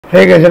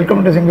Hey guys,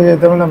 welcome to Single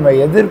Tamil. நம்ம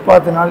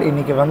எதிர்பார்த்த நாள்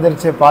இன்னைக்கு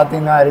வந்துருச்சு.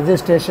 பாத்தீங்கன்னா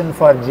registration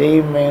for JEE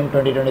Main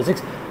 2026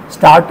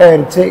 start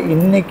ஆயிருச்சு.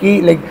 இன்னைக்கு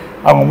லைக்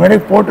அவங்க முன்னாடி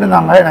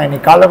போட்டிருந்தாங்க. நான்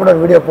இன்னைக்கு காலைல கூட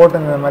ஒரு வீடியோ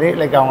போட்டிருந்த மாதிரி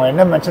லைக் அவங்க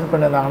என்ன மென்ஷன்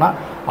பண்ணியிருந்தாங்கன்னா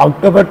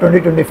அக்டோபர்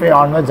 2025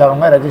 ஆன்வர்ட்ஸ்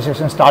அவங்க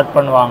ரெஜிஸ்ட்ரேஷன் ஸ்டார்ட்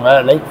பண்ணுவாங்க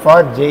like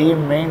for JEE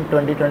Main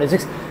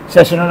 2026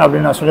 session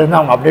அப்படின்னு நான்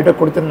சொல்லியிருந்தேன். அவங்க அப்டேட்டை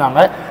கொடுத்துருந்தாங்க.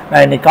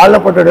 நான் இன்னைக்கு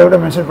காலைல போட்ட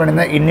கூட மென்ஷன்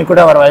பண்ணியிருந்தேன். இன்னைக்கு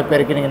கூட வர வாய்ப்பு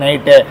இருக்குது. நீங்கள்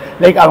நைட்டு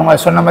லைக்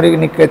அவங்க சொன்ன மாதிரி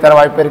இன்னைக்கு தர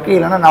வாய்ப்பு இருக்குது.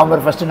 இல்லைனா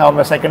நவம்பர் 1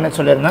 நவம்பர் 2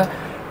 சொல்லியிருந்தேன்.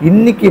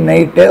 இன்னைக்கு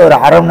நைட்டு ஒரு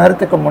அரை மணி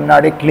நேரத்துக்கு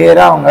முன்னாடி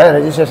கிளியராக அவங்க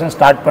ரெஜிஸ்ட்ரேஷன்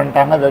ஸ்டார்ட்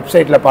பண்ணிட்டாங்க.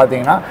 வெப்சைட்டில்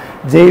பார்த்தீங்கன்னா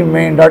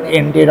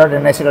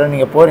JEE.NTA.NIC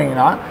நீங்கள்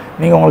போகிறீங்கன்னா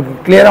நீங்கள் உங்களுக்கு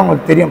கிளியராக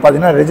உங்களுக்கு தெரியும்.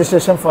 பார்த்தீங்கன்னா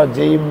registration for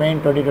JEE Main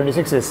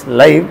 2026 is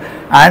live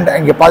and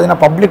இங்கே பார்த்தீங்கன்னா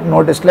public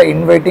நோட்டீஸில்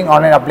inviting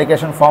online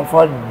application form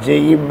for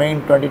JEE Main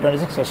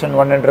 2026 session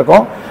 1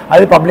 இருக்கும்.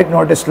 அது பப்ளிக்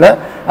நோட்டீஸில்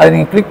அது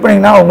நீங்கள் கிளிக்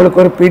பண்ணிங்கன்னா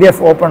உங்களுக்கு ஒரு PDF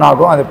ஓப்பன்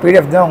ஆகும். அந்த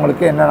PDF தான்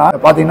உங்களுக்கு என்னென்னா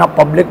பார்த்தீங்கன்னா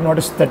பப்ளிக்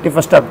நோட்டீஸ்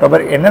 31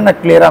 அக்டோபர் என்னென்ன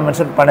கிளியராக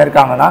மென்ஷன்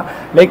பண்ணியிருக்காங்கன்னா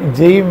லைக்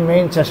JEE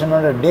Main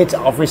செஷனோட டேட்ஸ்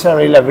ஆஃபீஸியலாக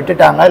வெளியில்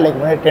விட்டுட்டாங்க. லைக்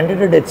முன்னாடி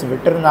டென்டேட்டிவ் டேட்ஸ்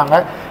விட்டுருந்தாங்க.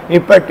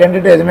 இப்போ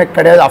டென்டேட்டிவ் எதுவுமே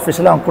கிடையாது.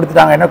 ஆஃபீஸில் அவங்க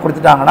கொடுத்துட்டாங்க. என்ன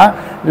கொடுத்துட்டாங்கன்னா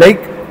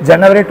லைக்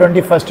January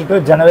 21 to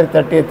January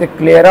 30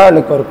 கிளியராக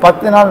லைக் ஒரு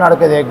 10 நாள்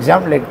நடக்குது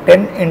exam. Like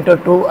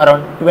 10x2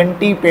 around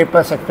 20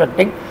 papers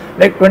expecting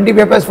like 20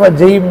 papers for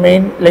JEE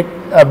Main like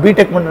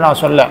BTech மட்டும்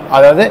நான் சொல்ல,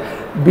 அதாவது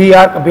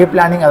பிஆர்க் பி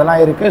பிளானிங்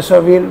அதெல்லாம் இருக்குது. So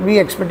will be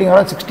expecting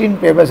around 16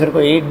 papers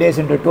இருக்கும். 8 days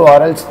into 2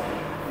 hours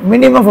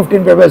minimum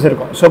 15 papers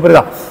இருக்கும். ஸோ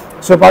புரியுதா?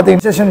 ஸோ பார்த்து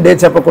இன்ஸ்ட்ரக்ஷன்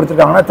டேட்ஸ் எப்போ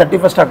கொடுத்துருக்காங்கன்னா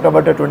 31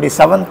 அக்டோபர் to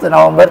 27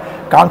 நவம்பர்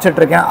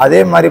காமிச்சிட்ருக்கேன். அதே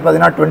மாதிரி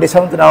பார்த்தீங்கன்னா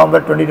 27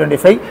 நவம்பர்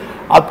 2025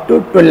 அப் டு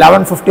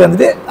 11:50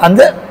 வந்துட்டு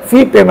அந்த ஃபீ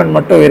பேமெண்ட்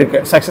மட்டும்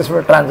இருக்குது.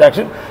 Successful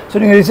transaction. ஸோ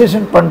நீங்கள்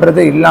ரிஜிஸ்ட்ரேஷன்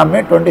பண்ணுறது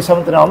இல்லாமல்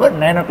 27 நவம்பர்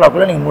 9 o'clock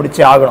நீங்கள்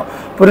முடிச்சு ஆகணும்.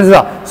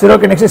 புரிஞ்சுதா? சரி,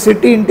 ஓகே. நெக்ஸ்ட்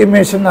சிட்டி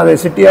இன்டிமேஷன், அது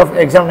சிட்டி ஆஃப்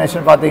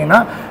எக்ஸாமினேஷன் பார்த்தீங்கன்னா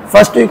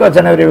ஃபர்ஸ்ட் வீக் ஆஃப்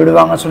ஜனவரி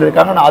விடுவாங்கன்னு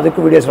சொல்லியிருக்காங்க. நான்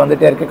அதுக்கு வீடியோஸ்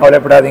வந்துகிட்டே இருக்குது,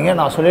 கவலைப்படாதீங்க.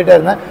 நான் சொல்லிகிட்டே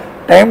இருந்தேன்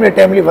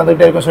டைம்லி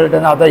வந்துகிட்டே இருக்கும் சொல்லிட்டு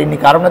இருந்தேன். அதான்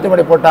இன்னைக்கு அரை மணி நேரத்துக்கு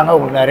முன்னாடி போட்டாங்க.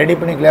 உங்களுக்கு நான் ரெடி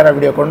பண்ணி கிளியராக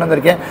வீடியோ கொண்டு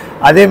வந்திருக்கேன்.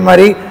 அதே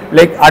மாதிரி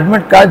like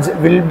admit cards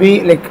will be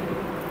like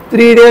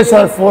 3 days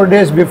or 4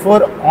 days before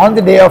on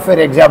the day of your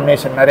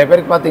examination. நிறைய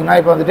பேருக்கு பார்த்தீங்கன்னா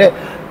இப்போ வந்துட்டு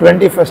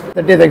 21st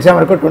 30th எக்ஸாம்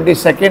இருக்குது,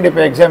 22nd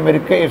இப்போ எக்ஸாம்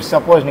இருக்குது. இஃப்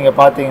சப்போஸ் நீங்கள்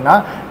பார்த்தீங்கன்னா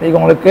லைக்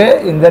உங்களுக்கு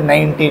இந்த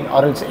 19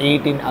 or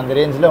 18 அந்த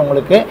ரேஞ்சில்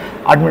உங்களுக்கு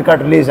அட்மிட்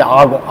கார்டு ரிலீஸ்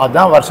ஆகும்.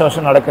 அதுதான்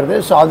வருஷம் நடக்கிறது.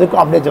 ஸோ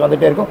அதுக்கும் அப்டேட்ஸ்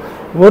வந்துகிட்டே இருக்கும்.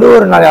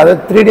 ஒரு நாள், அதாவது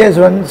 3 days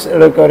ஒன்ஸ்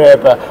ஒரு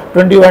இப்போ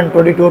 21,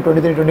 22,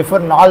 23,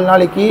 24 4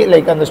 நாளைக்கு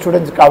லைக் அந்த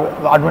ஸ்டூடெண்ட்ஸ்க்கு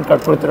அட்மிட்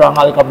கார்டு கொடுத்துருவாங்க.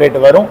 அதுக்கு அப்டேட்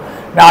வரும்.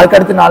 நான்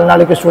அதுக்கடுத்து 4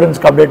 நாளைக்கு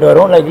ஸ்டூடெண்ட்ஸ்க்கு அப்டேட்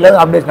வரும். லைக் இல்லை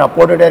அப்டேட்ஸ் நான்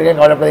போட்டுகிட்டே இருக்கேன்,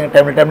 கவலைப்படாதீங்க.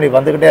 டைம்லி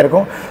வந்துகிட்டே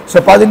இருக்கும். ஸோ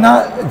பார்த்தீங்கன்னா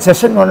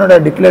செஷன் 1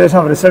 டிக்ளரேஷன்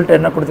ஆஃப் ரிசல்ட்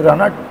என்ன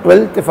கொடுத்துருக்காங்கன்னா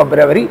 12th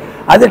February.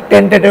 அது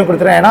டென்டேட்டிவ்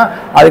கொடுத்துருவேன். ஏன்னா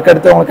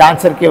அதுக்கடுத்து உங்களுக்கு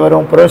ஆன்சர் கீ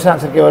வரும், ப்ரொவிஷன்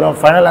ஆன்சர் கீ வரும்,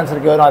 ஃபைனல்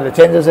ஆன்சர் கீ வரும். அதில்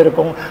சேஞ்சஸ்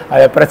இருக்கும்,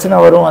 அது பிரச்சனை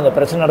வரும். அந்த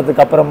பிரச்சனை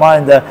நடந்ததுக்கு அப்புறமா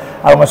இந்த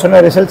அவங்க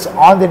சொன்ன results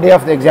on the day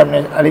of the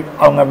examination like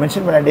அவங்க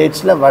மென்ஷன் பண்ண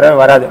டேட்ஸில்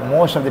வராது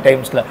மோஸ்ட் ஆஃப் தி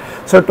டைம்ஸில்.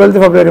 ஸோ 12th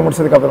February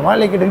முடிச்சதுக்கப்புறமா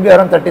like it will be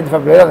around 13th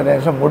February அந்த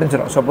டேட்ஸில்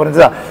முடிஞ்சிடும். ஸோ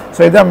புரிஞ்சுதா? ஸோ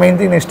இதுதான் main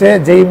thing. Next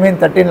JEE Main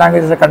 13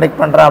 லாங்குவேஜஸில் conduct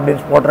பண்ணுறேன்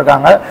அப்படின்னு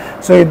போட்டிருக்காங்க.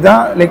 ஸோ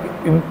இதுதான் லைக்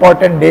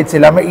இம்பார்ட்டன்ட் டேட்ஸ்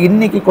எல்லாமே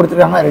இன்னைக்கு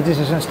கொடுத்துருக்காங்க.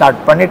 ரெஜிஸ்ட்ரேஷன்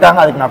ஸ்டார்ட் பண்ணிட்டாங்க.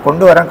 அதுக்கு நான்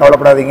கொண்டு வரேன்,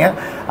 கவலைப்படாதீங்க.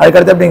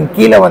 அதுக்கடுத்து அப்படி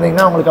கீழே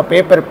வந்தீங்கன்னா உங்களுக்கு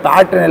பேப்பர்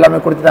பேட்டர்ன் எல்லாமே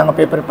கொடுத்துட்டாங்க.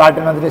 பேப்பர்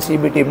பேட்டர்ன் வந்துட்டு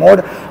CBT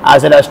mode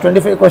as well as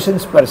 25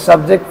 questions per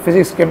subject,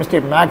 physics,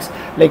 chemistry, maths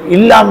like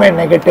எல்லாமே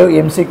negative,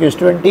 MCQs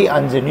 20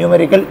 and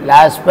numerical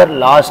as per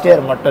last year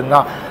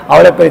மட்டும்தான்.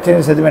 அவ்வளோ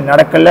பிரச்சனை எதுவுமே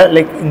நடக்கல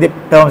லைக் இந்த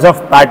terms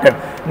of pattern.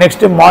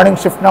 Next morning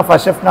ஷிஃப்ட்னா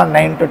first ஷிஃப்ட்னா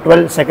 9 to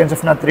 12, second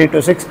ஷிஃப்ட்னா 3 to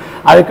 6.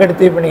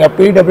 அதுக்கடுத்து இப்போ நீங்கள்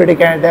PWD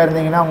கேண்டிடேட்டாக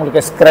இருந்தீங்கன்னா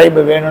உங்களுக்கு ஸ்கிரைப்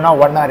வேணும்னா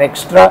 1 hour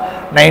எக்ஸ்ட்ரா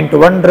 9 to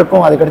 1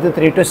 இருக்கும். அதுக்கடுத்து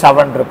 3 to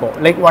 7 இருக்கும்.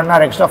 Like 1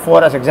 hour extra 4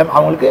 hours exam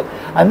அவங்களுக்கு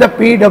அந்த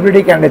PWD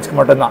கேண்டிடேட்ஸ்க்கு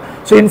மட்டும்தான்.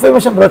 ஸோ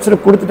இன்ஃபர்மேஷன்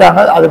ப்ரொசீஜர் கொடுத்துட்டாங்க.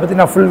 அதை பற்றி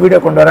நான் ஃபுல் வீடியோ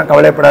கொண்டு வரேன்,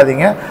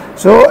 கவலைப்படாதீங்க.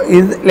 ஸோ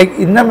இது லைக்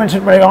என்ன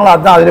மென்ஷன் பண்ணியிருக்காங்களோ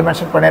அதுதான் அதில்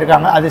மென்ஷன்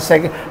பண்ணியிருக்காங்க. அது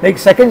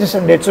செகண்ட்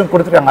செஷன் டேட்ஸும்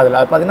கொடுத்துருக்காங்க. அதில்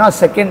பார்த்தீங்கன்னா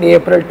 2nd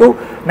April to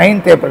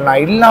 9th April.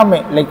 நான் எல்லாமே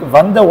லைக்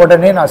வந்த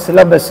உடனே நான்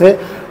சிலபஸ்ஸு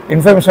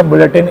இன்ஃபர்மேஷன்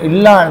புல்லட்டின்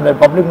இல்லை அந்த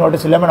பப்ளிக்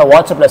நோட்டீஸ் எல்லாமே நான்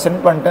வாட்ஸ்அப்பில் சென்ட்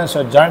பண்ணிட்டேன். ஸோ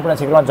ஜாயின் பண்ண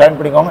சீக்கிரம் ஜாயின்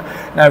பண்ணிக்கோங்க.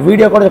 நான்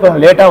வீடியோ கூட கொஞ்சம்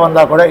லேட்டாக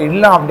வந்தால் கூட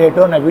எல்லா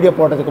அப்டேட்டும் நான் வீடியோ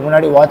போடுறதுக்கு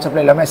முன்னாடி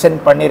வாட்ஸ்அப்பில் எல்லாமே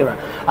சென்ட் பண்ணிடுவேன்.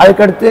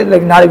 அதுக்கடுத்து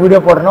லைக் நாளைக்கு வீடியோ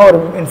போடுறேன்னா ஒரு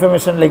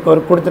இன்ஃபர்மேஷன் லைக்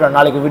ஒரு கொடுத்துருவேன்.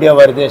 நாளைக்கு வீடியோ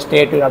வருது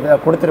ஸ்டேட்டு அப்படின்னு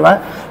கொடுத்துருவேன்.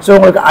 ஸோ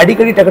உங்களுக்கு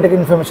அடிக்கடி டக்கு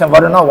இன்ஃபர்மேஷன்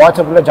வரணும்னா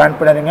வாட்ஸ்அப்பில் ஜாயின்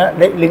பண்ணிடுங்க.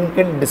 Link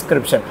in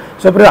description.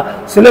 ஸோ இப்படிதான்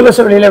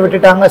சிலபஸ் வெளியில்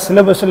விட்டுட்டாங்க.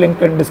 Syllabus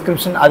link in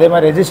description. அதே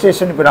மாதிரி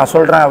ரெஜிஸ்ட்ரேஷன் இப்போ நான்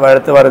சொல்கிறேன்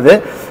அடுத்து வருது.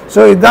 ஸோ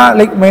இதுதான்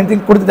லைக் மெயின்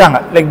திங்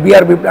கொடுத்துட்டாங்க. லைக்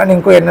பிஆர்பி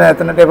பிளானிங்க்கும் என்ன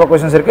எத்தனை டைப் ஆஃப்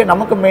கொஸ்டின்ஸ் இருக்குது.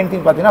 நமக்கு மெயின்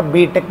திங் பார்த்தீங்கன்னா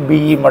பிடெக்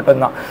BE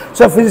மட்டும்தான்.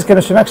 So physics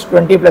chemistry maths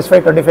 20 +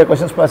 5 25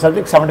 questions per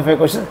subject, 75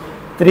 questions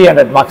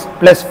 300 marks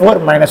 +4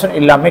 -1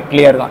 எல்லாமே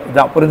கிளியர் தான்.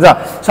 இதுதான் புரிஞ்சா?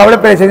 ஸோ அவ்வளோ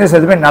பெரிய சேஞ்சஸ்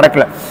எதுவுமே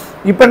நடக்கல.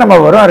 இப்போ நம்ம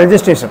வரும்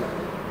ரெஜிஸ்ட்ரேஷன்.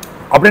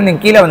 அப்படி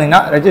நீங்கள் கீழே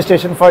வந்தீங்கன்னா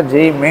ரெஜிஸ்ட்ரேஷன் ஃபார்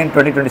JEE Main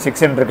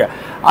 2026 இருக்கு.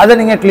 அதை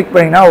நீங்கள் கிளிக்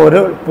பண்ணிங்கன்னா ஒரு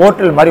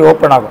போர்ட்டல் மாதிரி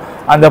ஓப்பன் ஆகும்.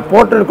 அந்த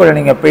போர்ட்டலுக்குள்ளே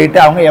நீங்கள் போயிட்டு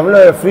அவங்க எவ்வளோ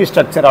ஃப்ரீ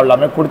ஸ்ட்ரக்சர்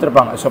எல்லாமே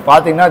கொடுத்துருப்பாங்க. ஸோ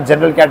பார்த்தீங்கன்னா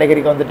ஜென்ரல்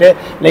கேட்டகரிக்கு வந்துட்டு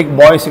லைக்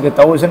பாய்ஸுக்கு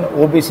 1000,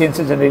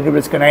 ஓபிசிஎன்ஸ் ஜென்ரல்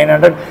இண்டிவிஜுவல்ஸ்க்கு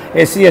 900,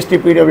 SC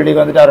ST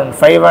PWDக்கு வந்துட்டு அரௌண்ட்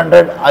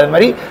 500, அது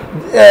மாதிரி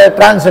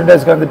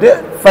டிரான்ஸ்ஜெண்டர்ஸ்க்கு வந்துட்டு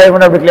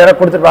 500 அப்படி கிளியராக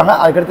கொடுத்துருப்பாங்க.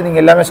 அதுக்கடுத்து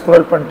நீங்கள் எல்லாமே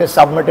ஸ்க்ரோல் பண்ணிட்டு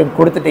சப்மிட்டிங்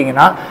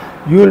கொடுத்துட்டிங்கன்னா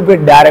you will be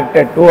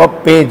directed to a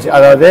page.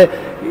 அதாவது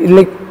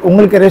லைக்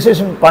உங்களுக்கு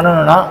ரெஜிஸ்ட்ரேஷன்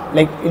பண்ணணும்னா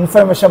லைக்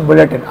இன்ஃபர்மேஷன்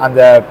புல்லட்டின்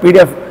அந்த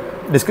PDF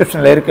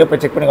டிஸ்கிரிப்ஷனில் இருக்குது, போய்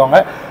செக் பண்ணிக்கோங்க.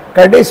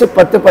 கடைசி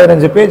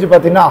 10-15 பேஜ்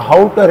பார்த்தீங்கன்னா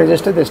how to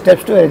register the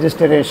steps to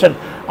registration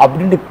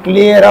அப்படின்ட்டு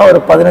கிளியராக ஒரு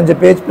 15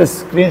 பேஜ் ப்ளஸ்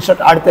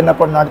ஸ்க்ரீன்ஷாட் அடுத்து என்ன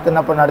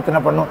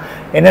பண்ணணும்,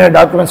 என்னென்ன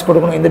டாக்குமெண்ட்ஸ்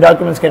கொடுக்கணும், இந்த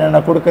டாக்குமெண்ட்ஸ்க்கு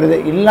என்னென்ன கொடுக்குறது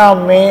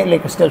எல்லாமே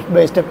like step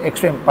by step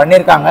explain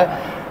பண்ணியிருக்காங்க.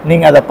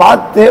 நீங்கள் அதை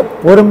பார்த்து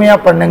பொறுமையாக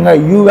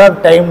பண்ணுங்கள். You have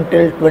time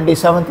till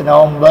 27th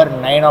November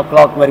 9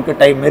 o'clock வரைக்கும்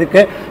டைம்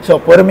இருக்குது. ஸோ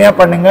பொறுமையாக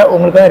பண்ணுங்கள்.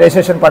 உங்களுக்கு வந்து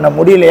ரெஜிஸ்ட்ரேஷன் பண்ண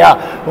முடியலையா,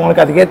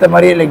 உங்களுக்கு அதுக்கேற்ற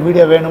மாதிரி லைக்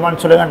வீடியோ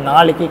வேணுமான்னு சொல்லுங்கள்.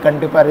 நாளைக்கு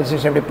கண்டிப்பாக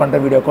ரெஜிஸ்ட்ரேஷன் எப்படி பண்ணுற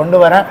வீடியோ கொண்டு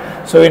வரேன்.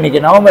 ஸோ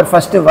இன்றைக்கி November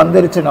 1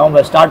 வந்துருச்சு,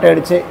 November ஸ்டார்ட்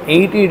ஆகிடுச்சு.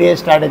 80 days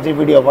ஸ்ட்ராட்டஜி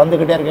வீடியோ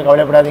வந்துக்கிட்டே இருக்க,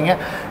 கவலைப்படாதீங்க.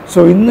 ஸோ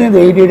இன்னும்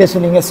இந்த 80 days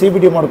நீங்கள்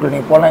CBT மோடுக்குள்ள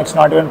நீங்கள் போகலாம். It's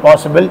not even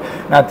possible.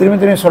 நான்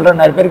திரும்பி சொல்கிறேன்,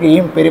 நிறைய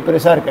பேருக்கு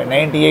பெருசாக இருக்குது.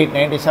 98,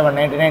 97,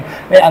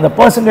 99 அந்த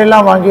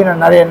பர்சன்டேஜ்லாம் வாங்கி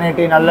நான் நிறைய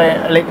NIT நல்ல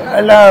லைக்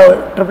எல்லா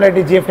IIIT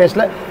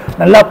GFTஸில்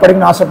நல்லா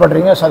படிக்கணும்னு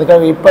ஆசைப்படுறீங்க. ஸோ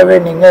அதுக்காக இப்போவே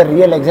நீங்கள்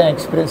ரியல் எக்ஸாம்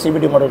எக்ஸ்பீரியன்ஸ்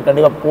CBT மோடுக்கு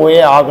கண்டிப்பாக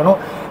போயே ஆகணும்.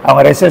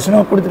 அவங்க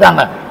ரெஜிஸ்ட்ரேஷனும்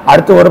கொடுத்துட்டாங்க.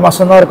 அடுத்து ஒரு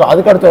மாதம் தான் இருக்கும்.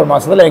 அதுக்கு அடுத்த ஒரு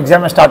மாதத்தில்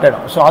எக்ஸாமே ஸ்டார்ட்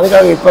ஆகிடும். ஸோ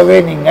அதுக்காக இப்போவே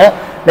நீங்கள்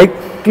லைக்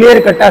கிளியர்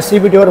கட்டாக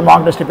CBT ஒரு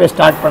மார்க் டெஸ்ட் போய்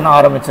ஸ்டார்ட் பண்ண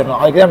ஆரம்பிச்சிடணும்.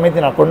 அதுக்கு தான்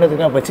மீதி நான் கொண்டு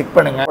வந்துருக்கேன், இப்போ செக்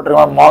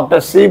பண்ணுங்கள். மார்க்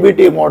டெஸ்ட்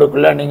CBT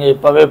மோடுக்குள்ளே நீங்கள்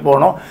இப்போவே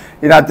போகணும்.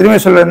 இது நான் திரும்பி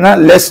சொல்லியிருந்தேன்,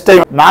 லெஸ்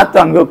டைம் மேத்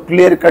அங்கே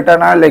கிளியர்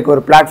கட்டான லைக்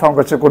ஒரு பிளாட்ஃபார்ம்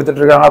வச்சு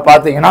கொடுத்துட்ருக்காங்க.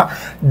 பார்த்தீங்கன்னா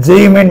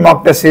JEE Main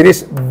mark test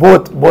series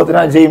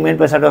போத்னா JEE Main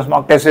 + Advanced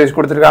mark test series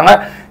கொடுத்துருக்காங்க.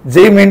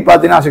 JEE Main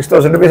பார்த்தீங்கன்னா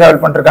 6000 rupees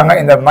அவைல் பண்ணிருக்காங்க.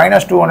 இந்த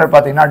 -200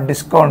 பார்த்தீங்கன்னா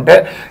discount,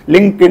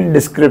 link in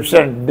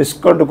description,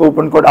 discount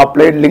coupon code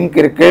apply, link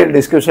இருக்கு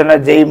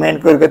டிஸ்கிரிப்ஷனில். JEE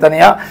Mainக்கு இருக்கு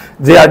தனியாக,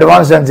 JEE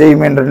Advanced and JEE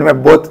Main ரெண்டுமே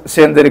போத்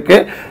சேர்ந்து இருக்கு.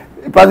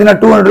 பார்த்தீங்கன்னா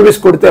 200 rupees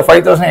கொடுத்து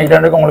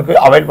 5800 உங்களுக்கு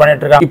அவைல்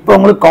பண்ணிட்டு இருக்காங்க. இப்போ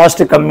உங்களுக்கு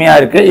காஸ்ட் கம்மியாக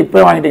இருக்குது. இப்போ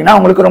வாங்கிட்டீங்கன்னா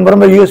உங்களுக்கு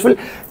ரொம்ப யூஸ்ஃபுல்.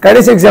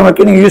 கடைசி எக்ஸாம்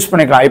வரைக்கும் நீங்கள் யூஸ்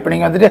பண்ணிக்கலாம். இப்போ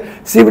நீங்கள் வந்துட்டு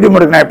CBT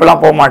மோடுக்கு நான்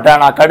இப்போலாம் போக மாட்டேன்,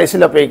 நான்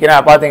கடைசியில்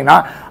போய்க்கிறேன் பார்த்தீங்கன்னா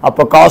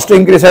அப்போ காஸ்ட்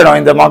இன்க்ரீஸ்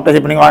ஆகிடும். இந்த மார்க்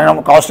டெஸ்ட் இப்போ நீங்கள்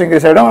வாங்கினா காஸ்ட்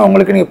இன்க்ரீஸ் ஆகிடும்.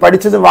 உங்களுக்கு நீங்கள்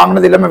படித்தது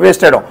வாங்கினது எல்லாமே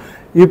வேஸ்ட் ஆகிடும்.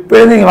 இப்போ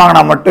நீங்கள்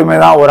வாங்கினா மட்டுமே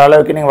தான்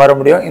ஓரளவுக்கு நீங்கள் வர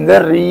முடியும், இந்த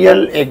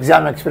ரியல்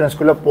எக்ஸாம்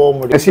எக்ஸ்பீரியன்ஸ்குள்ளே போக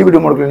முடியும்.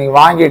 CBT மோடுக்குள்ள நீங்கள்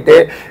வாங்கிட்டு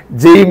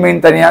JEE Main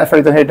தனியாக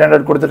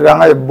 5800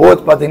 கொடுத்துருக்காங்க. அது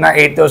போத் பார்த்தீங்கன்னா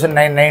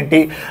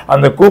 8990.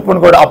 அந்த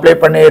கூப்பன் கோட் அப்ளை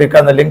பண்ணி இருக்கு,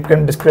 அந்த link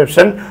in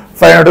description.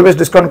 500 rupees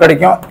discount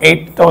கிடைக்கும்.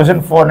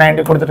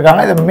 8490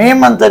 கொடுத்துருக்காங்க. இது மே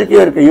மந்த்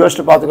வரைக்கும் இருக்குது,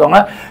 யோசிச்சு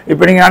பார்த்துக்கோங்க.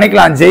 இப்போ நீங்கள்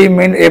நினைக்கலாம் JEE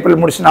Main ஏப்ரல்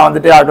முடிச்சு நான்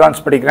வந்துட்டு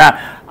அட்வான்ஸ் படிக்கிறேன்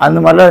அந்த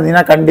மாதிரிலாம்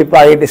இருந்தீங்கன்னா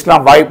கண்டிப்பாக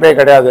IITஸ்லாம் வாய்ப்பே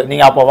கிடையாது.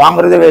 நீங்கள் அப்போ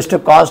வாங்குறது வேஸ்ட்டு,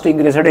 காஸ்ட்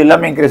இன்க்ரீஸ் ஆகிடும்,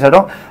 எல்லாமே இன்க்ரீஸ்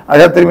ஆகிடும்.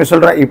 அதான் திரும்பி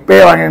சொல்கிறேன், இப்போ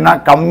வாங்கினா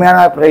கம்மியான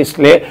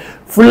ப்ரைஸ்லேயே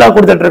ஃபுல்லாக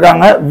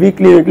கொடுத்துட்ருக்காங்க.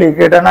 வீக்லி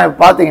கேட்டால்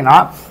பார்த்தீங்கன்னா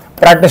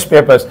practice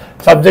papers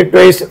subject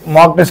wise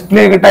mark test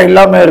clear கட்டாக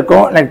இல்லாமல்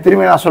இருக்கும். லைக்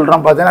திரும்பி நான்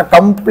சொல்கிறேன் பார்த்தீங்கன்னா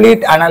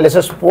கம்ப்ளீட்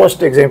அனாலிசிஸ்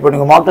போஸ்ட் எக்ஸாம். இப்போ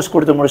நீங்கள் மார்க் டெஸ்ட்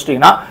கொடுத்து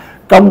முடிச்சிட்டிங்கன்னா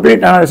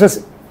கம்ப்ளீட் அனாலிசிஸ்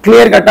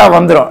கிளியர் கட்டாக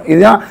வந்துடும்.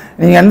 இதுதான்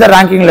நீங்கள் எந்த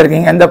ரேங்கிங்கில்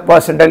இருக்கீங்க, எந்த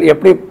பர்சன்டேஜ்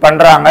எப்படி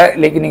பண்ணுறாங்க,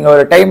 லைக் நீங்கள்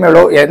ஒரு டைம்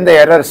எவ்வளோ, எந்த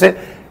எரர்ஸு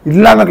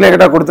இல்லாமல் கிளியர்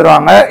கட்டாக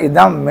கொடுத்துருவாங்க.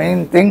 இதுதான்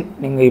மெயின் திங்.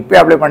 நீங்கள் இப்போ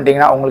அப்ளை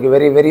பண்ணிட்டீங்கன்னா உங்களுக்கு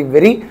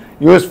வெரி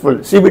யூஸ்ஃபுல்.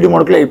 CBT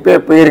மோடுக்குள்ள இப்போ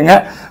போயிருங்க.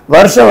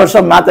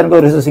 வருஷம் மேத் எனக்கு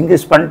ஒரு ரிசல்ட்ஸ்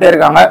இன்க்ரீஸ் பண்ணிட்டே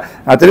இருக்காங்க.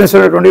 நான் திரும்பி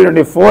சொல்ல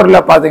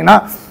 2024 பார்த்தீங்கன்னா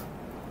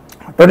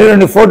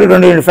 2024 to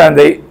 2025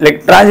 அந்த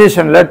லைக்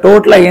டிரான்சிஷனில்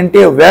டோட்டலாக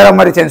NTA வேறு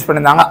மாதிரி சேஞ்ச்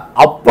பண்ணியிருந்தாங்க.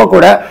 அப்போ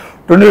கூட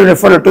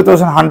 2024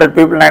 2100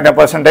 people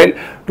 90%,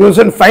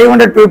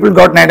 2500 people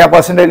got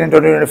 90% in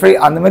 2025.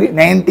 அந்த மாதிரி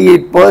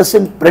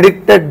 98%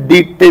 predicted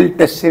detailed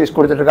test series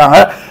கொடுத்துருக்காங்க.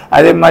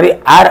 அதே மாதிரி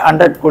Air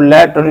 100குள்ள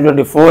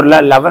 2024ல்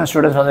 11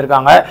 ஸ்டூடெண்ட்ஸ்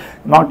வந்திருக்காங்க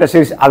மார்க் டெஸ்ட்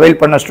சீரிஸ்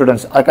அவைல் பண்ண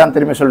ஸ்டூடெண்ட்ஸ். அதுக்காக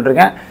திரும்பி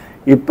சொல்லிருக்கேன்,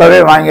 இப்போவே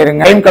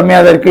வாங்கிடுங்க. டைம்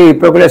கம்மியாக தான் இருக்குது.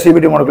 இப்போக்குள்ளே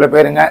CBT மோடுக்குள்ளே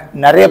போயிருங்க,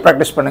 நிறைய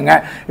ப்ராக்டிஸ்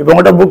பண்ணுங்கள். இப்போ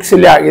உங்கள்கிட்ட புக்ஸ்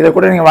இல்லையா, இதை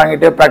கூட நீங்கள்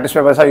வாங்கிட்டு ப்ராக்டிஸ்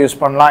பேப்பர்ஸாக யூஸ்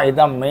பண்ணலாம்.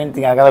 இதுதான் மெயின்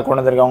திங். அதுக்காக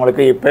கொண்டு வந்திருக்கேன்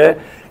உங்களுக்கு. இப்போ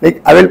லைக்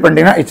அவைல்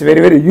பண்ணிட்டீங்கன்னா it's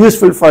very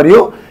useful for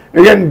you.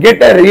 You can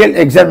get a real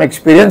exam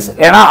experience.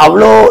 ஏன்னா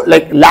அவ்வளோ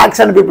லைக்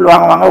லேக்ஸ் அண்ட் பீப்புள்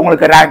வாங்குவாங்க,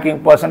 உங்களுக்கு ரேங்கிங்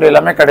பர்சன்டேஜ்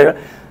எல்லாமே கிடைக்கும்.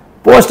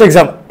 போஸ்ட்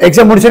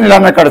எக்ஸாம் முடிச்சுன்னு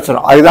எல்லாமே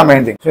கிடச்சிடும். அதுதான்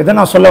மெயின் திங். ஸோ இதை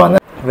நான் சொல்ல வந்து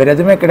வேறு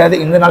எதுவுமே கிடையாது.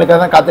 இந்த நாளுக்காக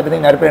தான் காத்துட்டு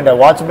இருந்தீங்க. நிறைய பேர்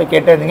வாட்ஸ்அப்பில்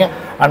கேட்டே இருந்தீங்க,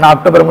 ஆனால்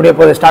அக்டோபர் முடிய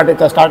போது ஸ்டார்ட்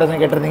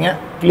கேட்டிருந்தீங்க.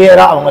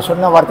 கிளியராக அவங்க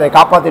சொன்ன வார்த்தையை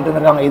காப்பாற்றிட்டு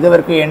இருந்திருக்காங்க. இது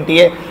வரைக்கும்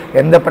NTA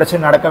எந்த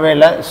பிரச்சனையும் நடக்கவே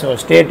இல்லை. So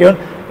stay tune.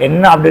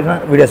 என்ன அப்படின்னு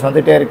வீடியோஸ்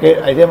வந்துகிட்டே இருக்குது.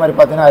 இதே மாதிரி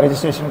பார்த்தீங்கன்னா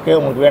ரெஜிஸ்ட்ரேஷனுக்கு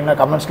உங்களுக்கு வேணும்னா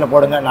கமெண்ட்ஸில்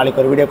போடுங்க,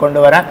 நாளைக்கு ஒரு வீடியோ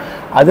கொண்டு வரேன்.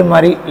 அது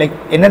மாதிரி லைக்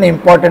என்னென்ன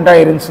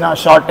இம்பார்ட்டண்ட்டாக இருந்துச்சுன்னா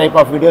short type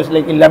of videos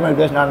like இல்லாமல்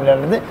வீடியோஸ் நான்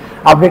இருந்து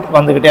அப்டேட்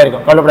வந்துக்கிட்டே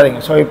இருக்கும்.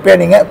 கவலைப்படாதீங்க. ஸோ இப்போ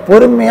நீங்கள்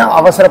பொறுமையாக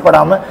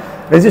அவசரப்படாமல்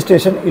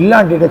ரெஜிஸ்ட்ரேஷன் எல்லா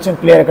டீட்டெயில்ஸும்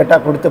கிளியர் கட்டாக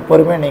கொடுத்து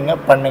பொறுமையாக நீங்கள்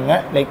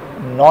பண்ணுங்கள். லைக்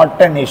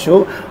நாட் அன் இஷ்யூ,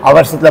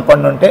 அவசரத்தில்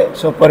பண்ணுன்ட்டு.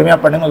 ஸோ பொறுமையாக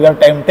பண்ணுங்கள். You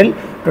have time till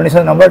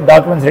 27 number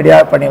documents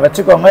ரெடியாக பண்ணி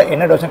வச்சுக்கோங்க.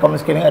 என்ன டவுட்ஸ்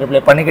கமெண்ட்ஸ் கேளுங்க,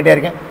 ரிப்ளை பண்ணிக்கிட்டே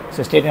இருக்கேன்.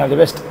 So stay tune. All the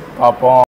best. பார்ப்போம்.